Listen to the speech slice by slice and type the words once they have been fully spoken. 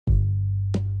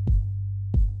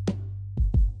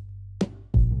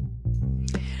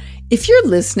If you're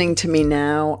listening to me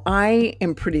now, I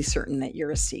am pretty certain that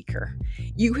you're a seeker.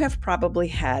 You have probably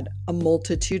had a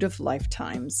multitude of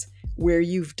lifetimes where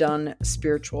you've done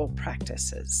spiritual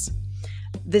practices.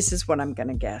 This is what I'm going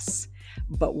to guess.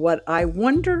 But what I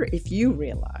wonder if you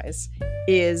realize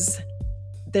is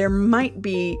there might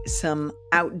be some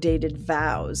outdated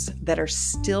vows that are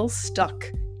still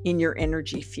stuck in your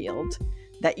energy field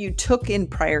that you took in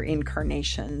prior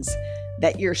incarnations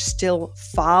that you're still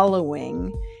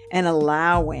following and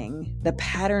allowing the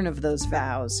pattern of those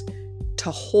vows to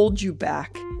hold you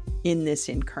back in this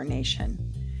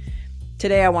incarnation.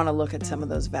 Today, I want to look at some of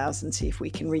those vows and see if we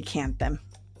can recant them.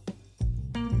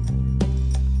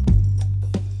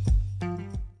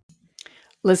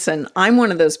 Listen, I'm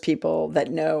one of those people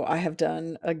that know I have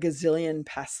done a gazillion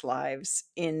past lives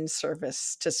in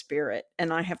service to spirit,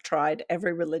 and I have tried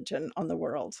every religion on the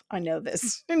world. I know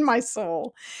this in my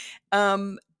soul.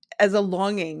 As a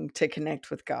longing to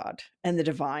connect with God and the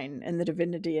divine and the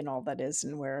divinity and all that is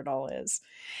and where it all is.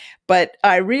 But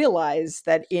I realize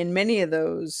that in many of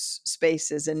those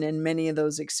spaces and in many of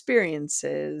those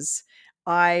experiences,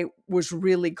 I was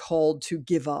really called to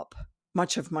give up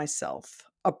much of myself,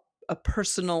 a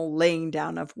personal laying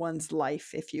down of one's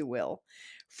life, if you will,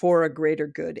 for a greater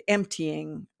good,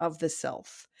 emptying of the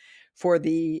self for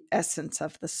the essence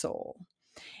of the soul.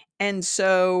 And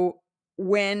so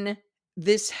when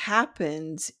this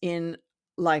happens in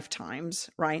lifetimes,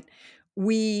 right?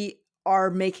 We are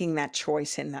making that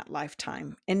choice in that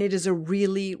lifetime. And it is a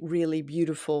really, really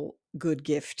beautiful, good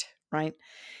gift, right?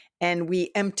 And we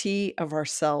empty of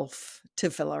ourselves to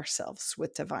fill ourselves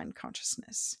with divine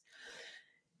consciousness.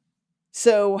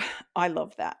 So I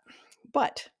love that.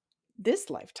 But this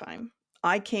lifetime,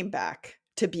 I came back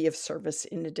to be of service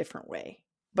in a different way,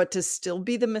 but to still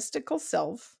be the mystical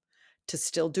self, to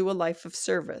still do a life of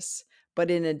service, but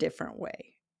in a different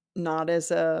way, not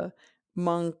as a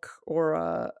monk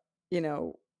or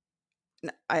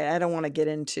I don't want to get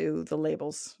into the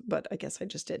labels, but I guess I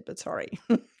just did, but sorry.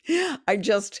 I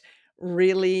just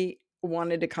really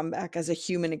wanted to come back as a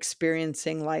human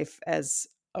experiencing life as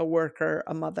a worker,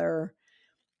 a mother,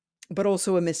 but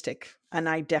also a mystic. And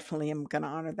I definitely am going to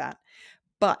honor that.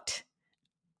 But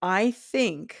I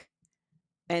think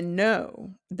and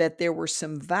know that there were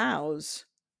some vows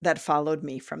that followed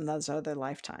me from those other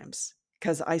lifetimes,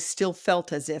 because I still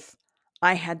felt as if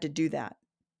I had to do that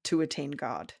to attain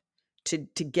God, to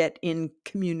get in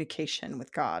communication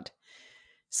with God.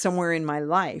 Somewhere in my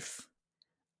life,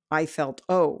 I felt,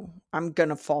 I'm going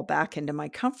to fall back into my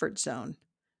comfort zone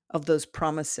of those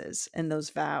promises and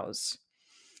those vows.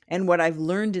 And what I've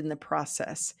learned in the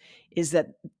process is that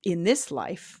in this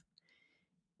life,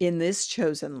 in this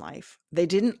chosen life, they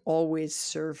didn't always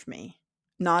serve me,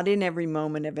 not in every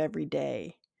moment of every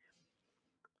day.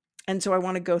 And so I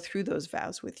want to go through those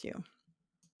vows with you.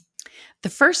 The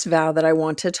first vow that I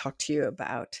want to talk to you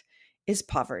about is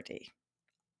poverty.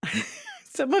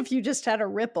 Some of you just had a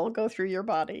ripple go through your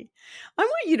body. I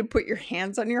want you to put your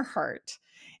hands on your heart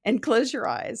and close your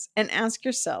eyes and ask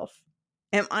yourself,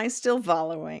 am I still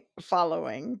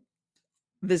following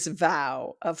this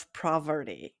vow of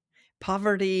poverty?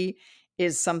 Poverty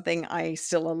is something I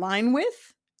still align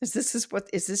with. Is this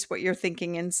what you're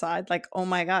thinking inside? Like, oh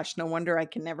my gosh, no wonder I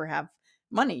can never have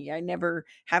money. I never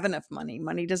have enough money.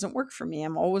 Money doesn't work for me.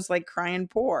 I'm always like crying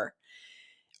poor.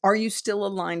 Are you still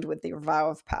aligned with your vow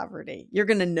of poverty? You're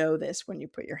going to know this when you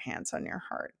put your hands on your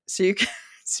heart. So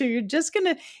you're just going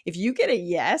to, if you get a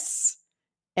yes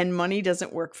and money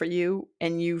doesn't work for you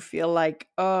and you feel like,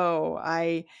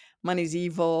 money's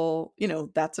evil,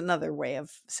 that's another way of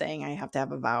saying I have to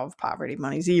have a vow of poverty.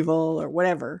 Money's evil, or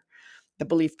whatever the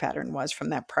belief pattern was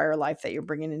from that prior life that you're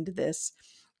bringing into this.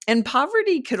 And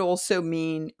poverty could also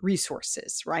mean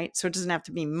resources, right? So it doesn't have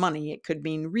to mean money. It could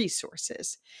mean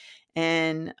resources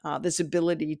and this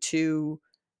ability to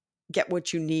get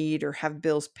what you need or have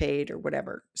bills paid or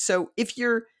whatever. So if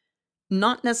you're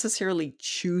not necessarily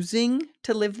choosing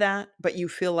to live that, but you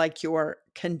feel like you're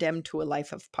condemned to a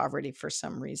life of poverty for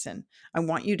some reason, I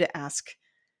want you to ask,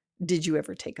 did you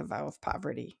ever take a vow of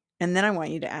poverty? And then I want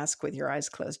you to ask, with your eyes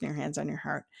closed and your hands on your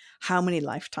heart, how many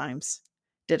lifetimes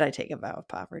did I take a vow of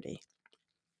poverty?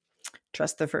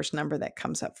 Trust the first number that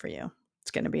comes up for you.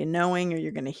 It's going to be a knowing, or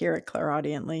you're going to hear it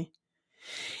clairaudiently.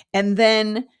 And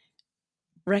then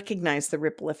recognize the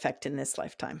ripple effect in this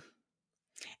lifetime.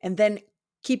 And then,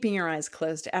 keeping your eyes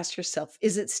closed, ask yourself,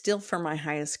 is it still for my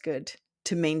highest good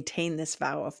to maintain this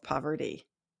vow of poverty?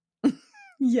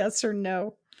 Yes or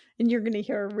no? And you're going to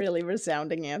hear a really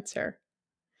resounding answer.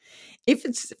 If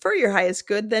it's for your highest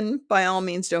good, then by all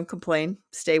means, don't complain.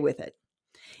 Stay with it.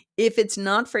 If it's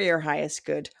not for your highest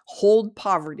good, hold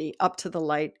poverty up to the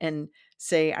light and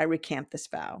say, I recant this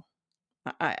vow.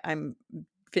 I'm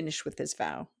finished with this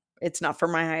vow. It's not for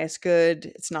my highest good.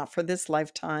 It's not for this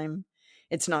lifetime.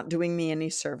 It's not doing me any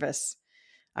service.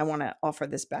 I want to offer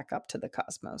this back up to the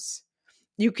cosmos.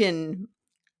 You can,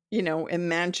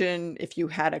 imagine if you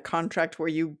had a contract where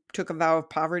you took a vow of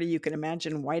poverty, you can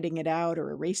imagine whiting it out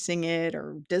or erasing it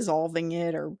or dissolving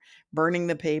it or burning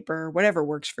the paper, whatever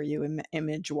works for you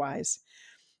image wise.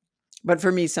 But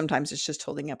for me, sometimes it's just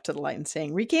holding up to the light and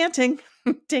saying, recanting,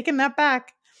 taking that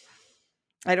back.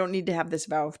 I don't need to have this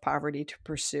vow of poverty to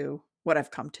pursue what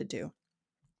I've come to do.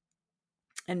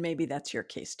 And maybe that's your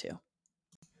case too.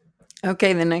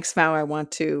 Okay, the next vow I want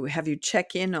to have you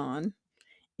check in on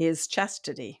is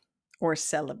chastity or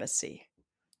celibacy.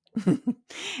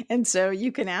 And so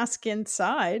you can ask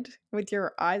inside with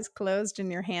your eyes closed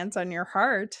and your hands on your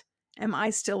heart, am I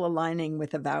still aligning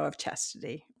with a vow of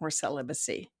chastity or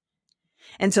celibacy?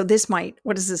 And so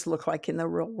what does this look like in the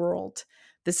real world?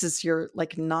 This is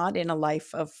like not in a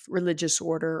life of religious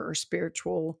order or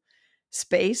spiritual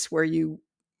space where you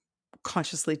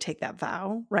consciously take that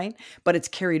vow, right? But it's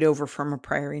carried over from a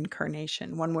prior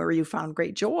incarnation, one where you found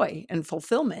great joy and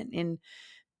fulfillment in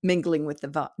mingling with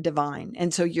the divine.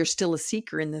 And so you're still a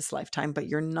seeker in this lifetime, but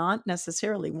you're not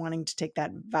necessarily wanting to take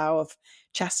that vow of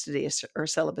chastity or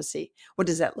celibacy. What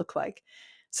does that look like?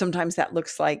 Sometimes that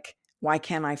looks like, why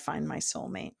can't I find my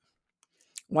soulmate?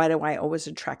 Why do I always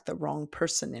attract the wrong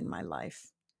person in my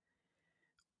life?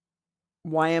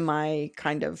 Why am I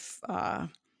kind of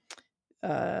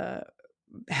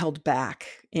held back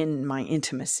in my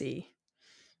intimacy?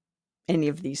 Any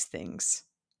of these things,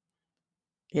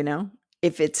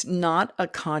 if it's not a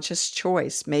conscious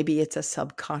choice, maybe it's a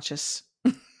subconscious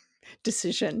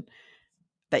decision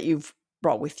that you've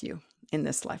brought with you in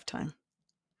this lifetime.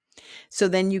 So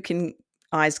then you can,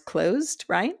 eyes closed,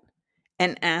 right?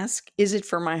 And ask, is it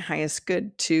for my highest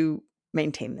good to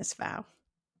maintain this vow?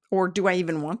 Or do I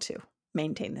even want to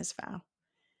maintain this vow?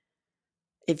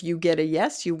 If you get a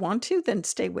yes, you want to, then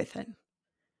stay with it.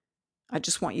 I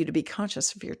just want you to be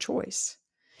conscious of your choice.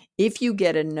 If you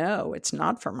get a no, it's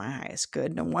not for my highest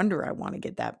good. No wonder I want to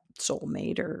get that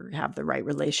soulmate or have the right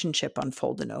relationship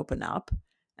unfold and open up.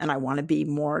 And I want to be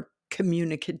more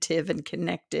communicative and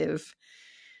connective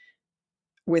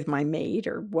with my mate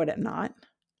or whatnot,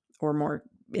 or more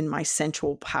in my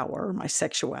sensual power, my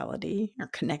sexuality, or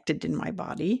connected in my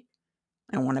body.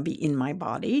 I want to be in my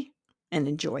body and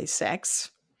enjoy sex.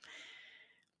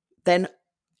 Then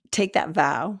take that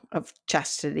vow of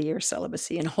chastity or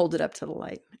celibacy and hold it up to the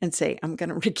light and say, I'm going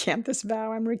to recant this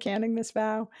vow. I'm recanting this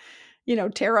vow.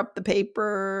 Tear up the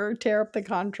paper, tear up the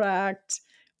contract,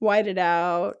 white it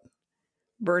out,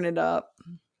 burn it up,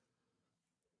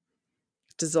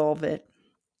 dissolve it,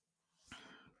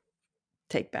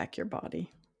 take back your body,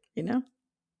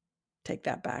 take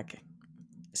that back,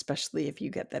 especially if you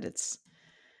get that it's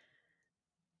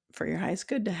for your highest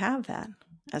good to have that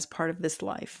as part of this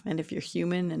life. And if you're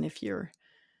human and if you're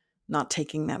not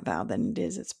taking that vow, then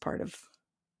it's part of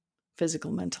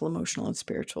physical, mental, emotional, and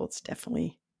spiritual. It's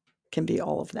definitely can be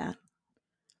all of that.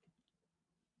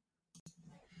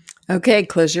 Okay,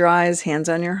 close your eyes, hands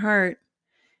on your heart.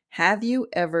 Have you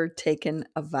ever taken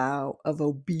a vow of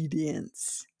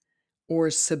obedience or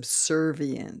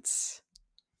subservience?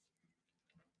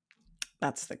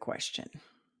 That's the question.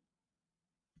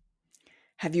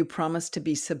 Have you promised to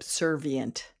be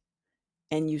subservient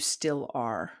and you still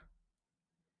are?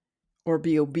 Or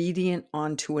be obedient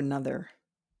unto another?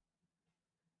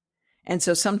 And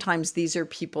so sometimes these are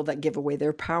people that give away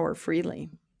their power freely.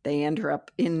 They end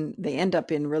up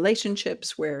in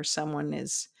relationships where someone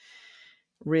is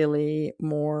really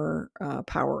more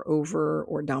power over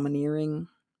or domineering.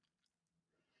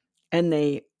 And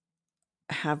they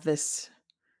have this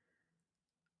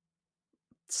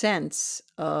sense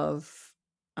of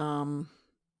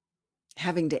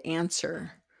having to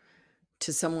answer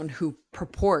to someone who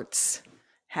purports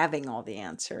having all the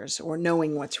answers or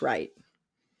knowing what's right.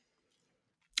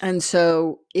 And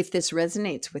so if this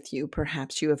resonates with you,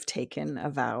 perhaps you have taken a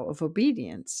vow of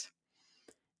obedience.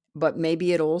 But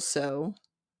maybe it also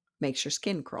makes your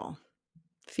skin crawl,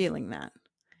 feeling that.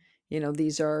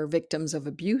 These are victims of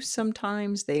abuse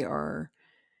sometimes. They are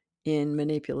in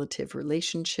manipulative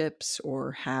relationships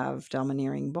or have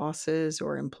domineering bosses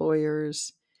or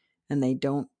employers, and they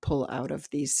don't pull out of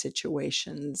these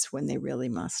situations when they really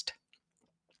must.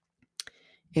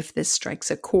 If this strikes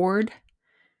a chord,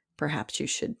 perhaps you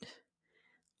should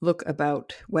look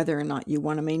about whether or not you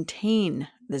want to maintain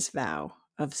this vow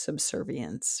of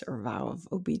subservience or vow of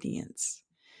obedience.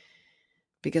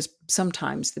 Because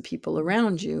sometimes the people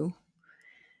around you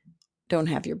don't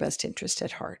have your best interest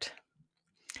at heart.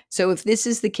 So if this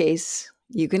is the case,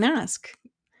 you can ask,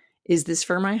 is this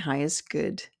for my highest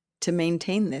good to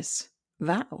maintain this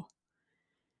vow?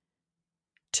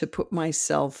 To put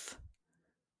myself,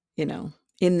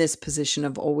 in this position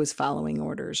of always following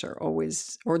orders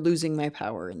or losing my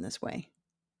power in this way,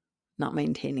 not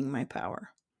maintaining my power,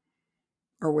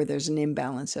 or where there's an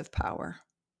imbalance of power.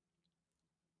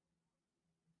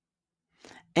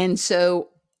 And so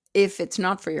if it's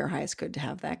not for your highest good to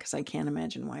have that, because I can't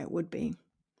imagine why it would be,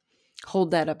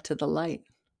 hold that up to the light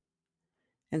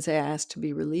and say, I ask to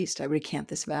be released. I recant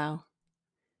this vow.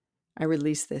 I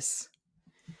release this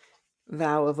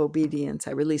vow of obedience.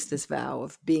 I release this vow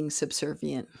of being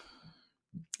subservient.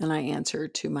 And I answer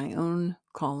to my own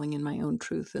calling and my own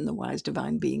truth and the wise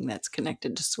divine being that's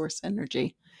connected to source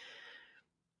energy.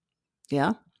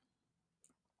 Yeah.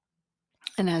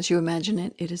 And as you imagine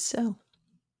it, it is so.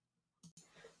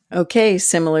 Okay,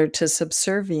 similar to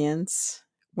subservience,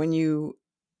 when you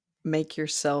make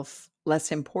yourself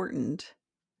less important,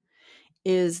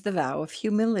 is the vow of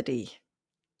humility.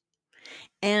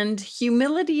 And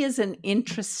humility is an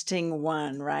interesting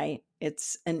one, right?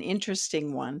 It's an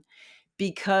interesting one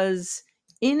because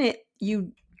in it,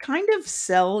 you kind of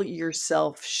sell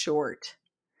yourself short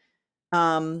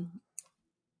in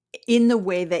the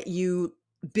way that you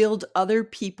build other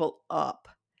people up.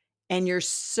 And you're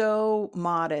so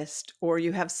modest, or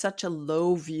you have such a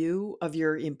low view of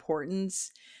your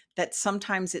importance that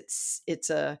sometimes it's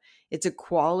a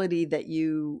quality that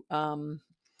you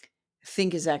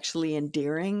think is actually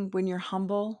endearing when you're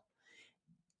humble,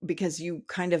 because you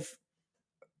kind of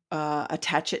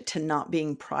attach it to not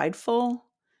being prideful,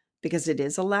 because it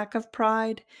is a lack of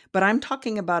pride. But I'm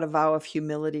talking about a vow of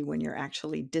humility when you're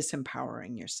actually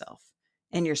disempowering yourself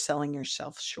and you're selling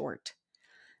yourself short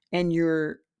and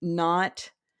you're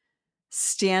not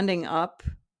standing up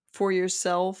for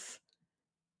yourself.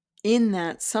 In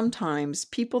that, sometimes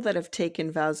people that have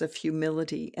taken vows of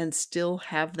humility and still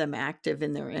have them active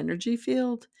in their energy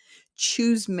field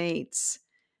choose mates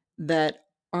that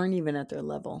aren't even at their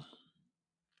level.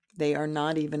 They are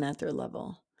not even at their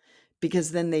level,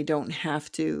 because then they don't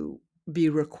have to be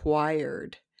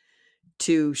required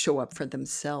to show up for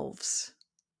themselves,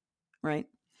 right?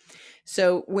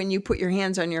 So when you put your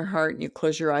hands on your heart and you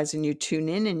close your eyes and you tune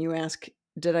in and you ask,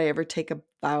 did I ever take a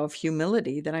vow of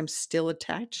humility that I'm still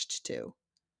attached to?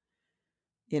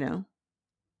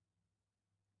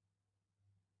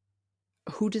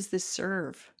 Who does this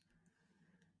serve?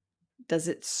 Does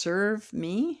it serve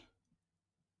me?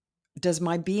 Does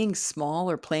my being small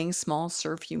or playing small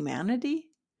serve humanity?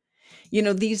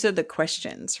 These are the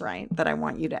questions, right, that I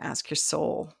want you to ask your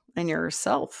soul and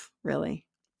yourself, really.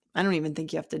 I don't even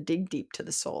think you have to dig deep to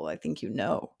the soul. I think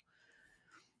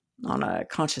on a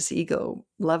conscious ego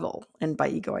level. And by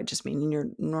ego, I just mean in your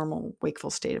normal wakeful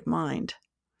state of mind,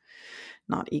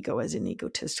 not ego as in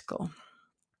egotistical.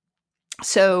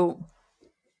 So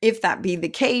if that be the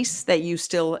case, that you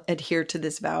still adhere to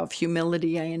this vow of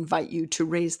humility, I invite you to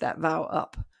raise that vow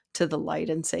up to the light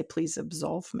and say, please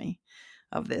absolve me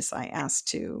of this. I ask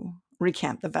to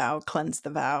recant the vow, cleanse the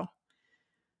vow.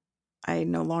 I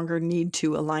no longer need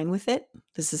to align with it.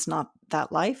 This is not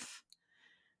that life.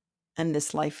 And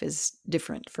this life is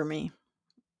different for me.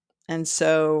 And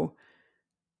so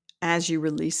as you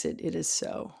release it, it is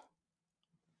so.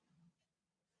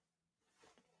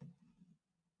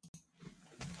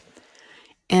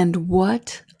 And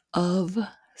what of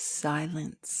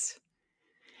silence?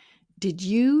 Did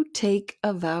you take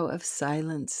a vow of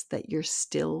silence that you're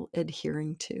still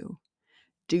adhering to?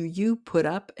 Do you put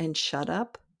up and shut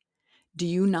up? Do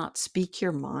you not speak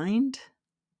your mind?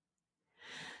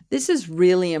 This is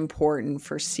really important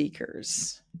for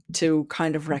seekers to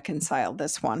kind of reconcile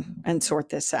this one and sort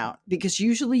this out, because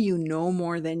usually you know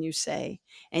more than you say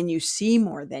and you see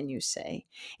more than you say.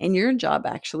 And your job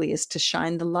actually is to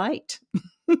shine the light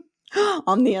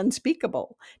on the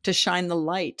unspeakable, to shine the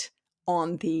light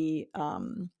on the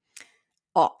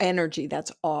energy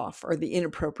that's off, or the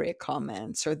inappropriate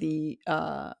comments, or the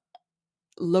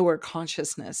lower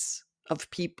consciousness of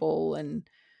people and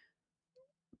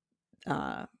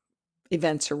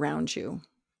events around you.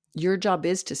 Your job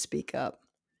is to speak up.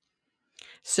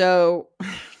 So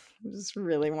I just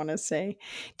really want to say,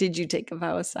 did you take a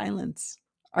vow of silence?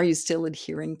 Are you still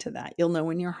adhering to that? You'll know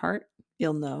in your heart.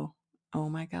 You'll know, oh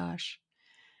my gosh,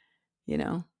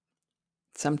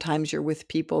 sometimes you're with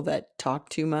people that talk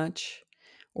too much,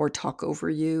 or talk over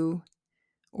you,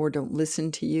 or don't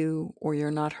listen to you, or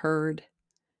you're not heard.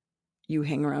 You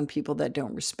hang around people that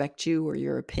don't respect you, or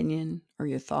your opinion or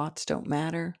your thoughts don't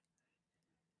matter.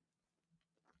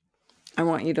 I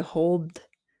want you to hold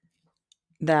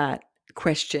that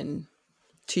question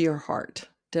to your heart.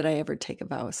 Did I ever take a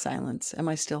vow of silence? Am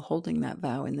I still holding that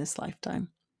vow in this lifetime?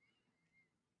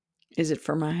 Is it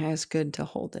for my highest good to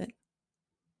hold it?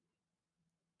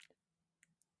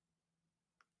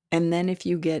 And then if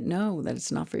you get no, that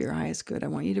it's not for your highest good, I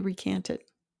want you to recant it.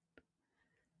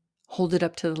 Hold it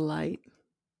up to the light.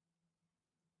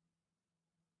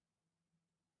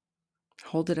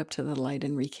 Hold it up to the light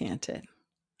and recant it.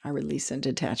 I release and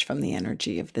detach from the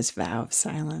energy of this vow of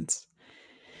silence.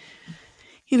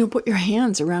 Put your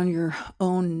hands around your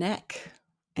own neck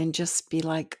and just be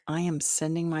like, I am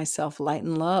sending myself light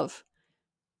and love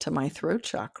to my throat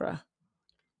chakra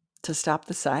to stop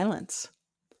the silence.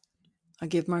 I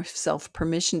give myself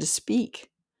permission to speak,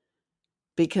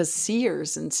 because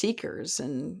seers and seekers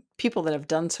and people that have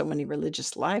done so many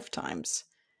religious lifetimes,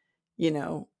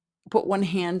 put one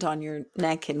hand on your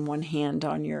neck and one hand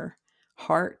on your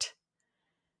heart.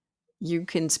 You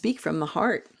can speak from the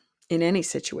heart in any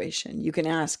situation. You can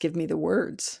ask, give me the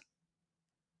words.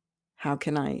 How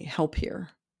can I help here?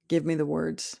 Give me the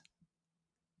words.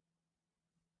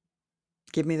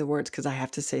 Give me the words, because I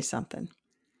have to say something.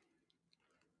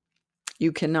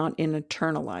 You cannot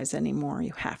internalize anymore.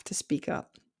 You have to speak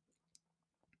up.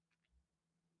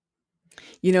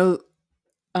 Yeah,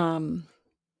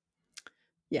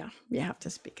 you have to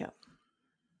speak up.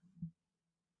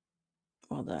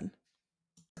 Well done.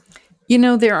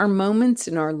 There are moments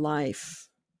in our life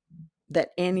that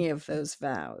any of those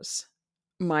vows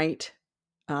might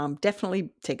definitely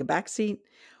take a backseat,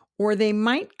 or they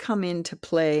might come into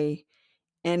play,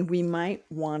 and we might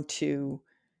want to,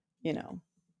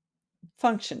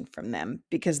 function from them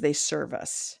because they serve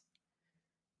us.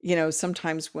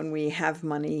 Sometimes when we have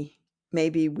money,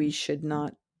 maybe we should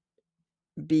not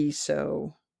be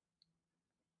so,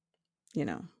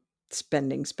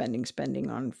 spending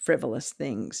on frivolous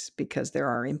things, because there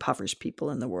are impoverished people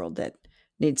in the world that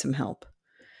need some help.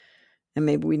 And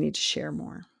maybe we need to share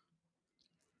more.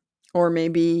 Or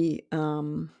maybe,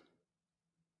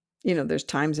 there's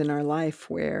times in our life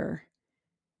where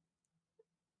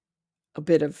a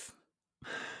bit of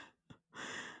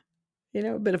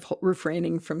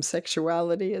refraining from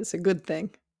sexuality is a good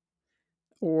thing.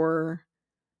 Or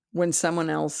when someone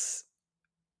else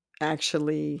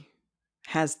actually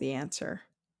has the answer,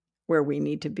 where we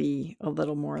need to be a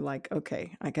little more like,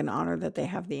 okay, I can honor that they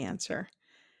have the answer,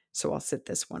 so I'll sit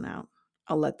this one out.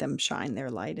 I'll let them shine their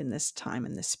light in this time,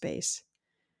 in this space.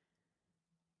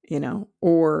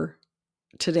 Or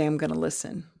today I'm going to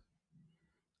listen.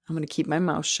 I'm going to keep my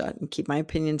mouth shut and keep my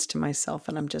opinions to myself,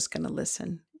 and I'm just going to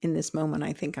listen. In this moment,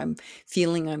 I think I'm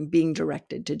being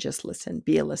directed to just listen,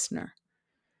 be a listener.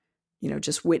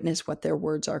 Just witness what their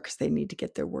words are, because they need to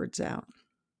get their words out.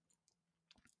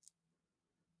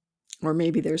 Or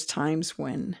maybe there's times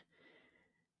when,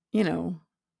 a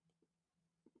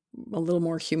little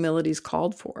more humility is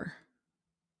called for.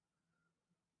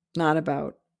 Not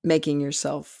about making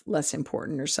yourself less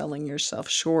important or selling yourself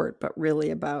short, but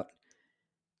really about,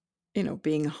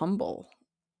 being humble.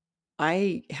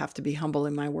 I have to be humble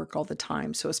in my work all the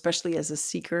time. So especially as a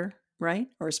seeker, right?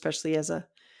 Or especially as a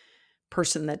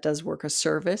person that does work of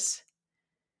service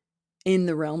in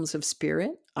the realms of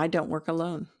spirit, I don't work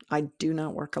alone. I do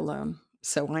not work alone.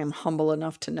 So I am humble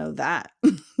enough to know that.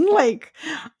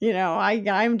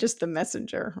 I'm just the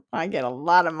messenger. I get a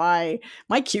lot of my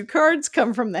cue cards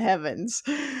come from the heavens.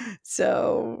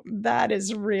 So that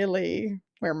is really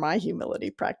where my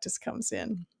humility practice comes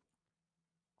in.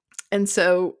 And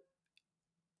so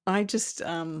I just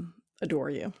adore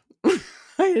you.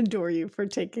 I adore you for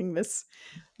taking this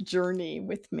journey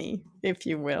with me, if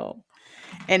you will.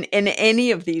 And in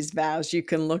any of these vows, you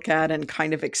can look at and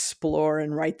kind of explore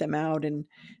and write them out and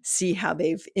see how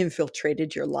they've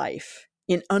infiltrated your life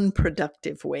in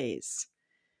unproductive ways,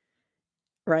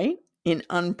 right? In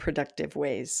unproductive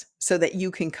ways, so that you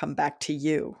can come back to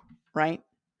you, right?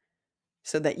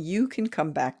 So that you can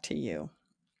come back to you.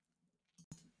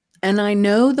 And I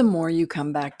know the more you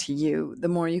come back to you, the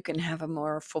more you can have a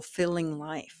more fulfilling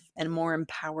life and more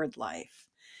empowered life.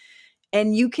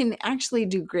 And you can actually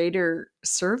do greater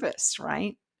service,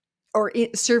 right? Or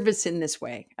service in this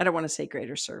way. I don't want to say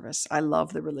greater service. I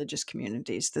love the religious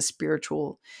communities, the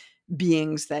spiritual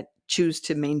beings that choose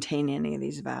to maintain any of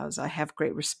these vows. I have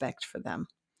great respect for them.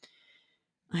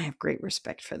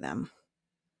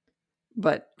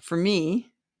 But for me,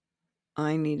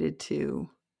 I needed to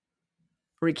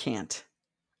recant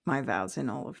my vows in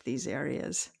all of these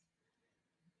areas,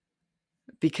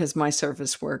 because my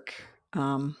service work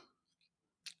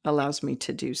allows me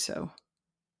to do so.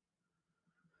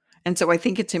 And so I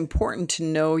think it's important to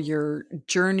know your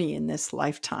journey in this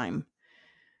lifetime,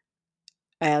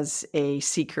 as a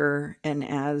seeker and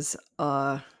as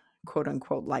a quote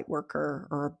unquote light worker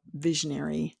or a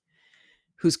visionary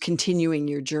who's continuing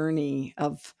your journey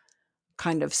of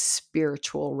kind of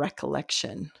spiritual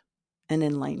recollection and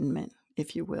enlightenment,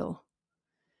 if you will.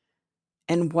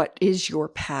 And what is your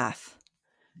path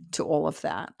to all of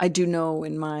that? I do know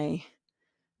in my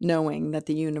knowing that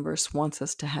the universe wants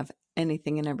us to have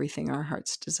anything and everything our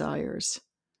heart's desires.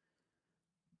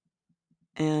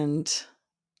 And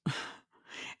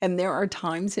there are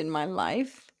times in my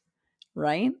life,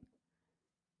 right,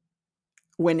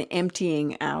 when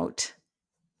emptying out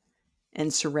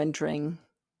and surrendering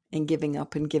and giving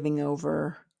up and giving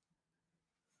over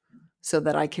so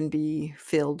that I can be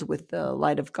filled with the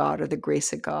light of God or the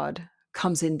grace of God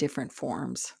comes in different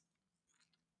forms.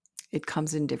 It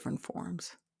comes in different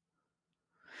forms.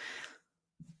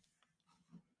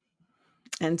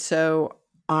 And so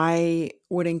I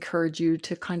would encourage you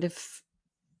to kind of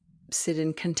sit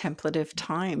in contemplative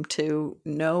time to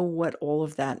know what all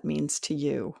of that means to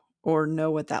you, or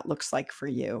know what that looks like for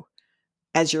you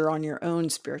as you're on your own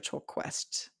spiritual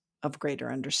quest of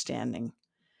greater understanding,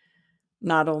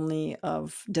 not only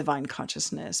of divine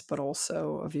consciousness, but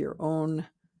also of your own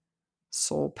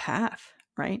soul path,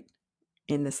 right?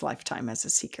 In this lifetime as a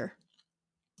seeker.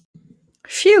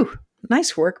 Phew,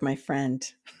 nice work, my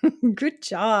friend. Good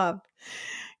job.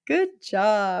 Good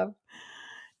job.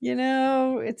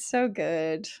 It's so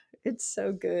good. It's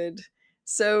so good.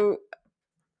 So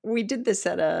we did this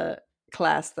at a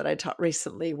class that I taught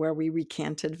recently where we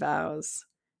recanted vows.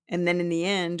 And then in the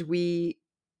end, we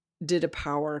did a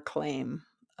power claim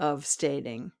of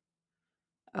stating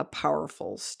a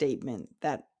powerful statement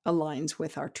that aligns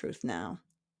with our truth now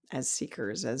as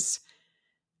seekers, as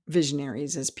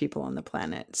visionaries, as people on the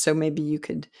planet. So maybe you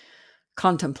could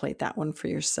contemplate that one for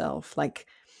yourself. Like,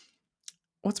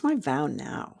 what's my vow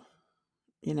now?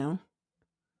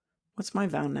 What's my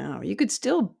vow now? You could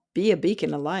still be a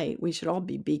beacon of light. We should all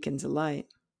be beacons of light.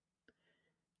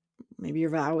 Maybe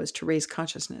your vow is to raise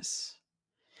consciousness.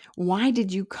 Why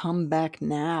did you come back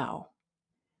now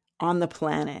on the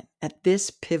planet at this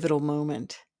pivotal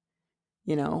moment?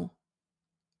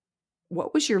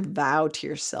 What was your vow to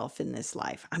yourself in this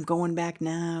life? I'm going back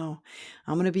now.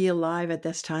 I'm going to be alive at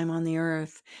this time on the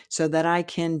earth so that I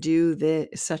can do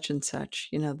this, such and such,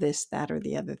 this, that, or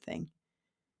the other thing.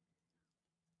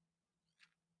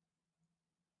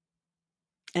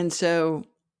 And so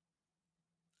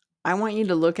I want you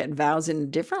to look at vows in a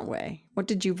different way. What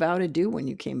did you vow to do when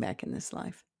you came back in this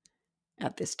life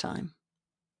at this time?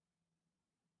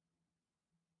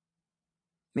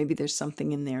 Maybe there's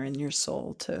something in there in your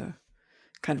soul to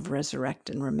kind of resurrect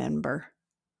and remember.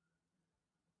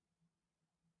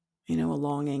 A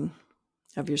longing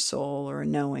of your soul, or a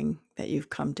knowing that you've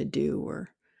come to do or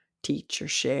teach or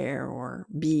share or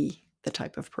be the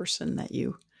type of person that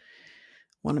you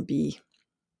want to be.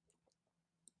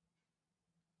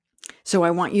 So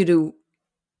I want you to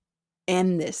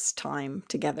end this time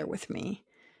together with me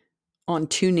on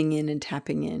tuning in and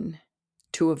tapping in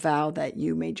to a vow that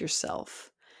you made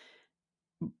yourself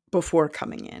before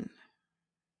coming in,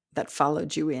 that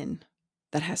followed you in,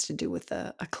 that has to do with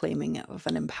a claiming of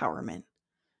an empowerment.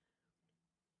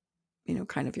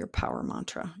 Kind of your power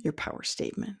mantra, your power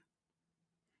statement.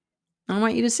 I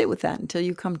want you to sit with that until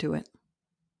you come to it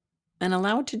and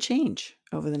allow it to change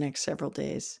over the next several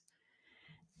days.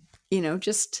 When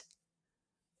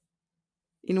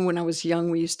I was young,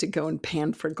 we used to go and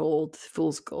pan for gold,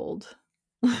 fool's gold,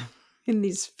 in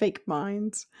these fake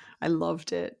mines. I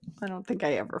loved it. I don't think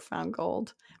I ever found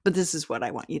gold. But this is what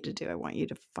I want you to do. I want you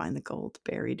to find the gold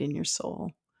buried in your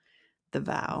soul. The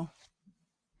vow.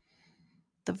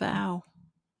 The vow.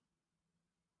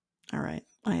 All right.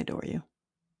 I adore you.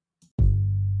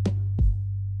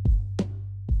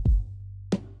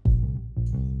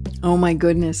 Oh my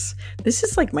goodness. This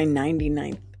is like my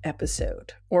 99th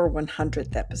episode, or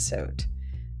 100th episode,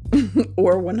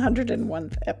 or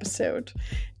 101th episode,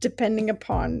 depending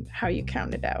upon how you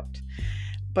count it out.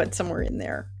 But somewhere in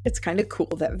there, it's kind of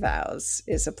cool that Vows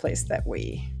is a place that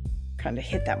we kind of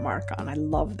hit that mark on. I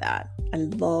love that. I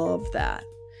love that.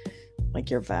 Like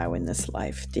your vow in this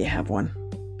life. Do you have one?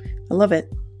 I love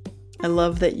it. I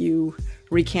love that you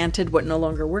recanted what no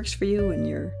longer works for you and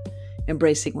you're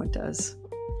embracing what does.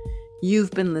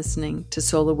 You've been listening to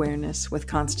Soul Awareness with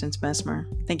Constance Mesmer.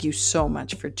 Thank you so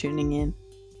much for tuning in.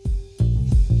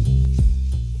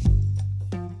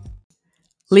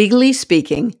 Legally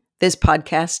speaking, this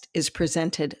podcast is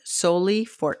presented solely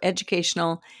for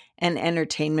educational and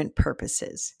entertainment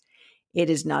purposes. It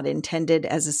is not intended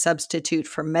as a substitute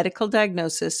for medical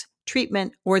diagnosis,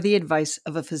 treatment, or the advice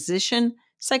of a physician,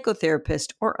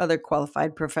 psychotherapist, or other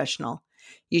qualified professional.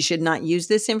 You should not use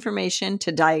this information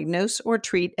to diagnose or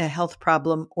treat a health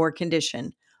problem or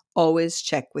condition. Always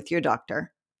check with your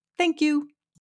doctor. Thank you.